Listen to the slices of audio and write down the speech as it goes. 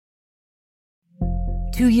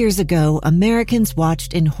2 years ago, Americans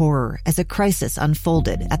watched in horror as a crisis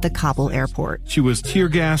unfolded at the Kabul airport. She was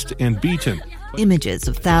tear-gassed and beaten. Images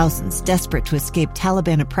of thousands desperate to escape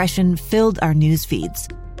Taliban oppression filled our news feeds.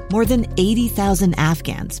 More than 80,000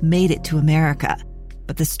 Afghans made it to America.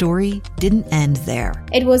 But the story didn't end there.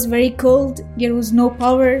 It was very cold. There was no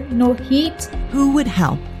power, no heat. Who would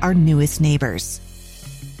help our newest neighbors?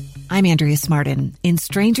 I'm Andrea Smartin. In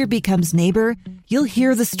Stranger Becomes Neighbor, you'll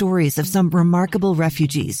hear the stories of some remarkable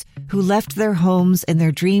refugees who left their homes and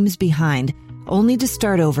their dreams behind, only to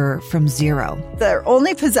start over from zero. Their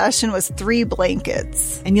only possession was 3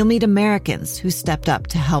 blankets. And you'll meet Americans who stepped up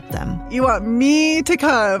to help them. You want me to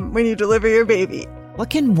come when you deliver your baby. What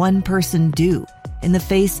can one person do in the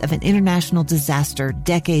face of an international disaster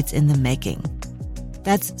decades in the making?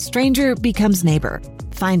 That's Stranger Becomes Neighbor.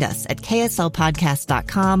 Find us at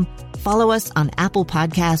kslpodcast.com. Follow us on Apple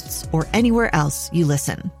Podcasts or anywhere else you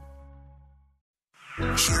listen.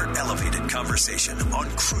 Hear elevated conversation on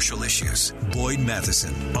crucial issues. Boyd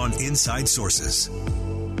Matheson on Inside Sources.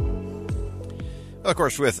 Of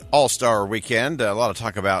course, with All-Star Weekend, a lot of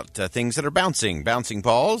talk about things that are bouncing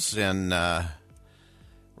balls, and we're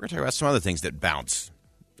going to talk about some other things that bounce.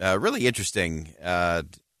 Really interesting.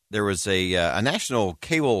 There was a national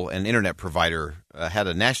cable and internet provider had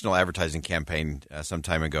a national advertising campaign some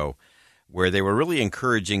time ago where they were really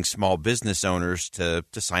encouraging small business owners to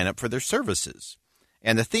sign up for their services.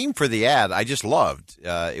 And the theme for the ad I just loved.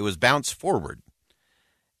 It was Bounce Forward.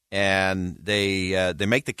 And they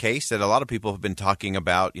make the case that a lot of people have been talking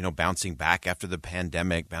about, bouncing back after the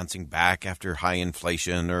pandemic, bouncing back after high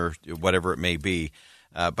inflation or whatever it may be.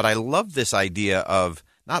 But I love this idea of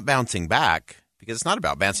not bouncing back, because it's not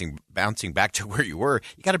about bouncing back to where you were.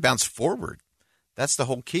 You got to bounce forward. That's the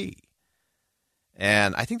whole key.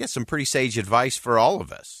 And I think that's some pretty sage advice for all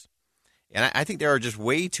of us. And I think there are just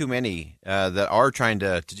way too many that are trying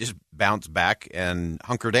to just bounce back and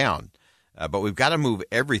hunker down. But we've got to move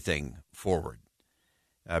everything forward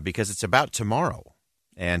because it's about tomorrow.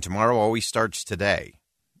 And tomorrow always starts today.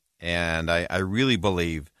 And I really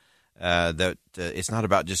believe that it's not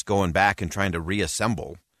about just going back and trying to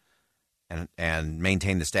reassemble and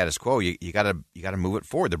maintain the status quo. You got to move it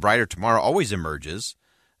forward. The brighter tomorrow always emerges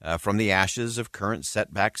from the ashes of current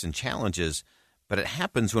setbacks and challenges, but it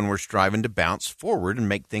happens when we're striving to bounce forward and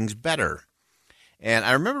make things better. And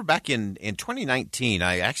I remember back in 2019,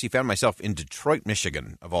 I actually found myself in Detroit,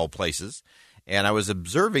 Michigan, of all places, and I was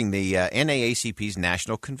observing the NAACP's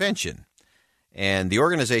National Convention. And the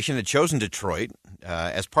organization had chosen Detroit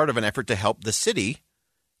as part of an effort to help the city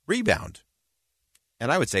rebound.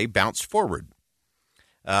 And I would say bounce forward.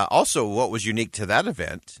 Also, what was unique to that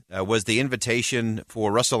event was the invitation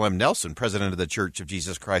for Russell M. Nelson, president of the Church of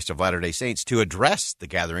Jesus Christ of Latter-day Saints, to address the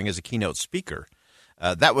gathering as a keynote speaker.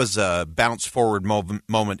 That was a bounce forward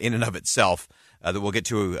moment in and of itself that we'll get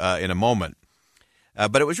to in a moment.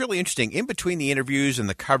 But it was really interesting. In between the interviews and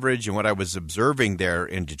the coverage and what I was observing there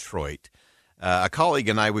in Detroit, a colleague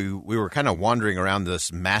and I, we were kind of wandering around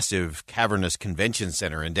this massive cavernous convention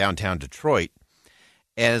center in downtown Detroit.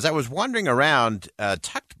 And as I was wandering around,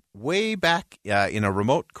 tucked way back in a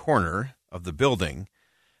remote corner of the building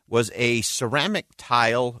was a ceramic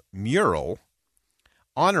tile mural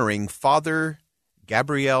honoring Father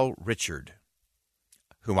Gabriel Richard,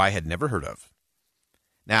 whom I had never heard of.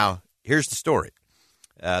 Now, here's the story.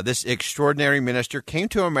 This extraordinary minister came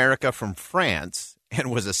to America from France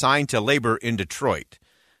and was assigned to labor in Detroit,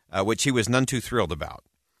 which he was none too thrilled about.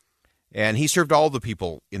 And he served all the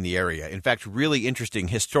people in the area. In fact, really interesting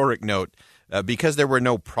historic note, because there were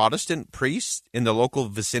no Protestant priests in the local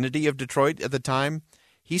vicinity of Detroit at the time,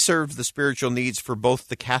 he served the spiritual needs for both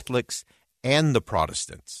the Catholics and the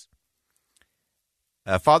Protestants.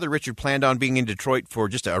 Father Richard planned on being in Detroit for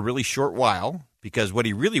just a really short while, because what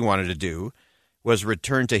he really wanted to do was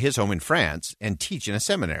return to his home in France and teach in a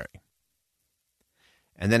seminary.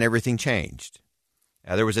 And then everything changed.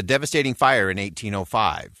 There was a devastating fire in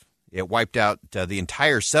 1805. It wiped out the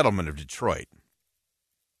entire settlement of Detroit.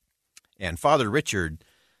 And Father Richard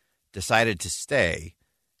decided to stay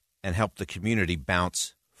and help the community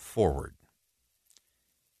bounce forward.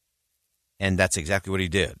 And that's exactly what he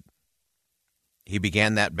did. He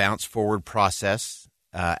began that bounce forward process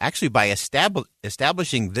actually by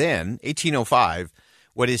establishing then, 1805,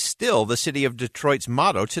 what is still the city of Detroit's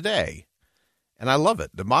motto today. And I love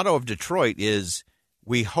it. The motto of Detroit is,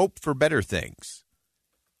 "We hope for better things.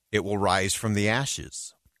 It will rise from the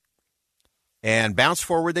ashes." And bounce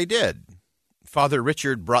forward they did. Father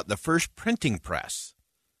Richard brought the first printing press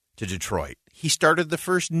to Detroit. He started the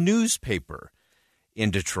first newspaper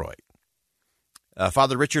in Detroit.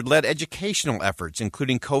 Father Richard led educational efforts,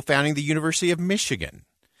 including co-founding the University of Michigan.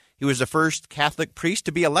 He was the first Catholic priest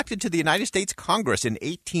to be elected to the United States Congress in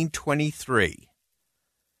 1823.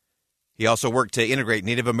 He also worked to integrate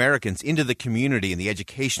Native Americans into the community and the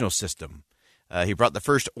educational system. He brought the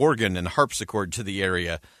first organ and harpsichord to the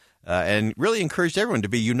area and really encouraged everyone to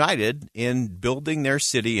be united in building their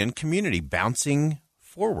city and community, bouncing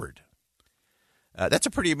forward. That's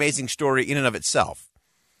a pretty amazing story in and of itself.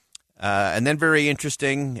 And then very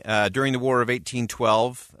interesting, during the War of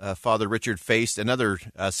 1812, Father Richard faced another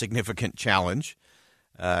significant challenge.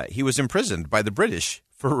 He was imprisoned by the British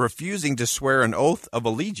for refusing to swear an oath of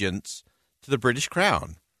allegiance to the British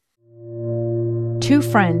crown. Two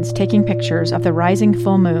friends taking pictures of the rising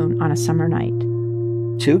full moon on a summer night.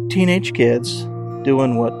 Two teenage kids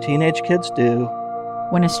doing what teenage kids do.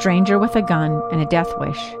 When a stranger with a gun and a death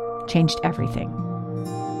wish changed everything.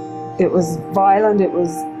 It was violent, it was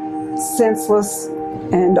senseless,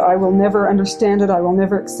 and I will never understand it. I will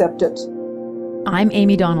never accept it. I'm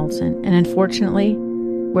Amy Donaldson, and unfortunately,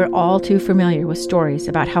 we're all too familiar with stories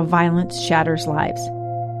about how violence shatters lives.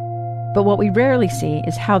 But what we rarely see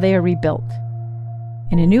is how they are rebuilt.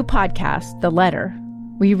 In a new podcast, The Letter,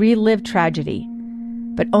 we relive tragedy,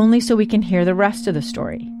 but only so we can hear the rest of the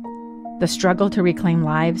story. The struggle to reclaim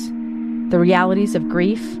lives, the realities of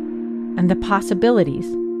grief, and the possibilities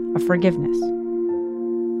of forgiveness.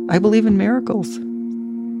 I believe in miracles.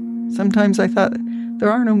 Sometimes I thought,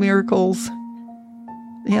 there are no miracles.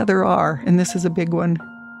 Yeah, there are, and this is a big one.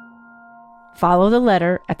 Follow The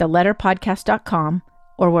Letter at theletterpodcast.com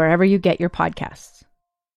or wherever you get your podcasts.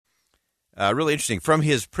 Really interesting. From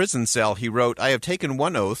his prison cell, he wrote, "I have taken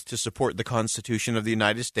one oath to support the Constitution of the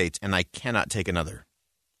United States, and I cannot take another."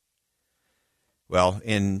 Well,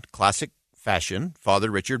 in classic fashion, Father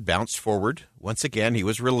Richard bounced forward. Once again, he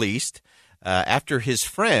was released after his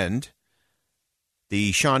friend,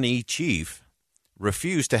 the Shawnee chief,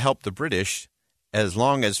 refused to help the British as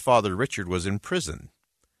long as Father Richard was in prison.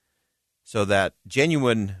 So that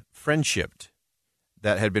genuine friendship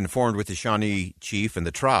that had been formed with the Shawnee chief and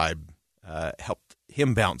the tribe helped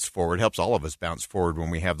him bounce forward, helps all of us bounce forward when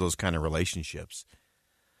we have those kind of relationships.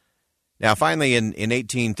 Now, finally, in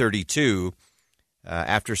 1832,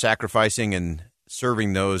 after sacrificing and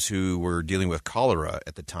serving those who were dealing with cholera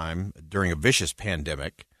at the time during a vicious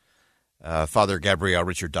pandemic, Father Gabriel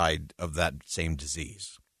Richard died of that same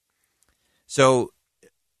disease. So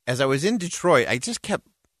as I was in Detroit, I just kept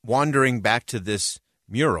wandering back to this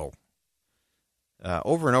mural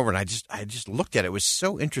over and over, and I just looked at it. It was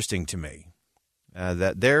so interesting to me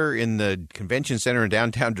that there in the convention center in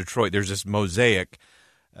downtown Detroit, there's this mosaic,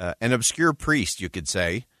 an obscure priest, you could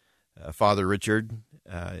say, Father Richard,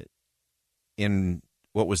 in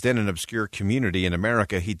what was then an obscure community in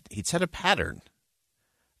America. He'd set a pattern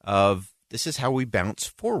of this is how we bounce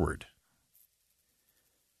forward.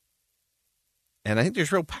 And I think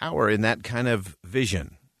there's real power in that kind of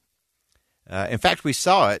vision. In fact, we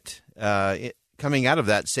saw it coming out of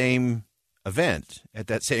that same event at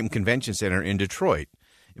that same convention center in Detroit.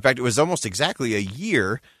 In fact, it was almost exactly a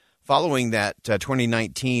year following that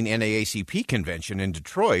 2019 NAACP convention in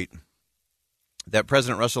Detroit that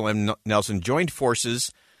President Russell M. Nelson joined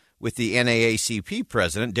forces with the NAACP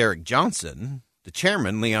president, Derek Johnson, the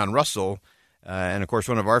chairman, Leon Russell, and, of course,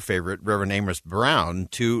 one of our favorite, Reverend Amos Brown,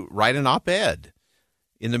 to write an op-ed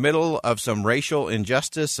in the middle of some racial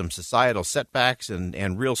injustice, some societal setbacks,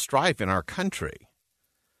 and real strife in our country.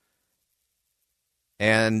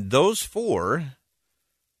 And those four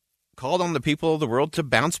called on the people of the world to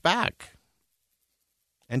bounce back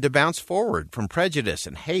and to bounce forward from prejudice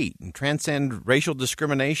and hate and transcend racial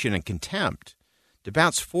discrimination and contempt, to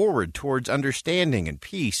bounce forward towards understanding and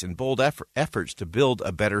peace and bold efforts to build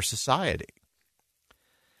a better society.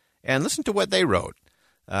 And listen to what they wrote.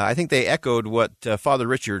 I think they echoed what Father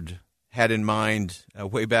Richard had in mind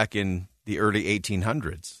way back in the early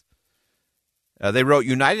 1800s. They wrote,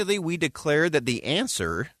 "Unitedly, we declare that the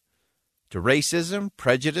answer to racism,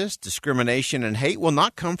 prejudice, discrimination, and hate will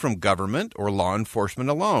not come from government or law enforcement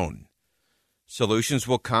alone. Solutions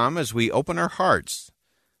will come as we open our hearts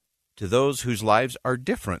to those whose lives are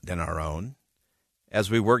different than our own, as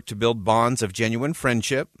we work to build bonds of genuine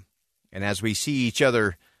friendship, and as we see each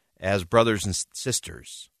other as brothers and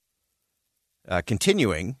sisters."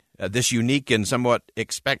 Continuing, this unique and somewhat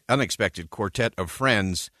unexpected quartet of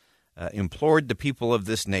friends implored the people of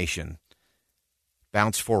this nation,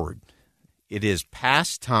 bounce forward. It is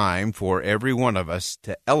past time for every one of us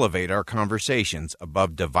to elevate our conversations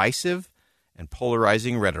above divisive and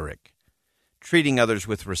polarizing rhetoric, treating others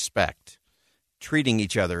with respect, treating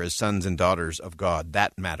each other as sons and daughters of God.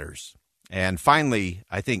 That matters. And finally,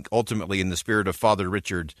 I think ultimately in the spirit of Father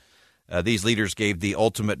Richard, these leaders gave the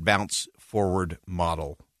ultimate bounce forward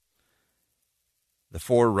model. The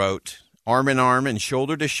four wrote, "Arm in arm and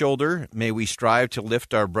shoulder to shoulder, may we strive to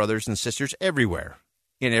lift our brothers and sisters everywhere,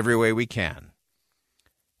 in every way we can.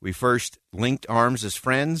 We first linked arms as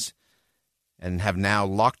friends and have now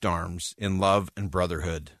locked arms in love and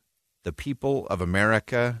brotherhood. The people of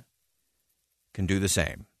America can do the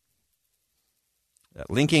same."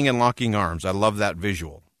 Linking and locking arms, I love that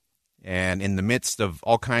visual. And in the midst of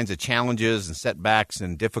all kinds of challenges and setbacks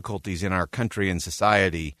and difficulties in our country and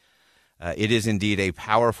society, it is indeed a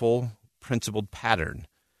powerful, principled pattern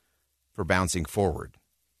for bouncing forward.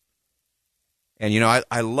 And,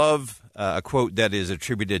 I love a quote that is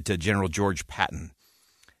attributed to General George Patton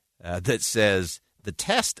that says, "The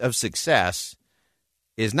test of success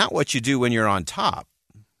is not what you do when you're on top.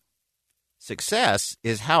 Success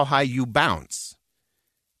is how high you bounce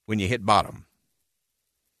when you hit bottom."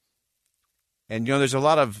 And, there's a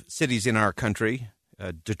lot of cities in our country,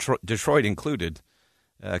 Detroit included,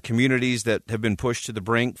 communities that have been pushed to the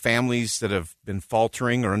brink, families that have been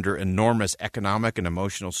faltering or under enormous economic and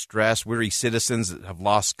emotional stress, weary citizens that have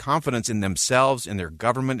lost confidence in themselves, in their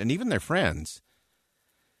government, and even their friends.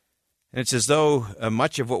 And it's as though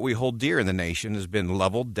much of what we hold dear in the nation has been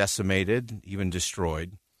leveled, decimated, even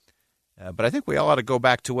destroyed. But I think we all ought to go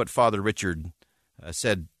back to what Father Richard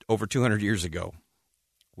said over 200 years ago.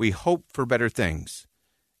 "We hope for better things.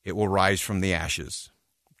 It will rise from the ashes.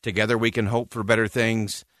 Together we can hope for better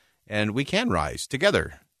things, and we can rise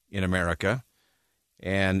together in America.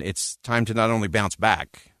 And it's time to not only bounce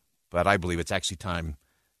back, but I believe it's actually time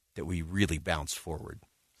that we really bounce forward."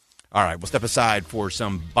 All right, we'll step aside for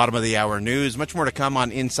some bottom-of-the-hour news. Much more to come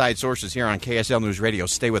on Inside Sources here on KSL News Radio.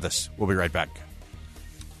 Stay with us. We'll be right back.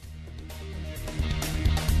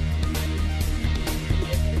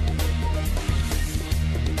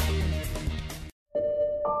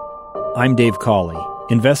 I'm Dave Cawley,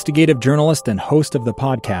 investigative journalist and host of the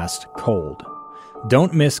podcast Cold.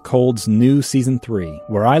 Don't miss Cold's new Season 3,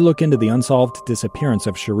 where I look into the unsolved disappearance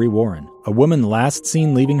of Cherie Warren, a woman last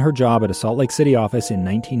seen leaving her job at a Salt Lake City office in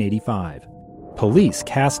 1985. Police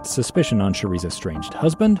cast suspicion on Cherie's estranged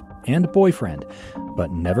husband and boyfriend,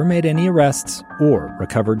 but never made any arrests or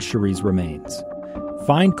recovered Cherie's remains.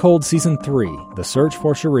 Find Cold Season 3, The Search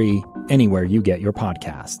for Cherie, anywhere you get your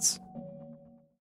podcasts.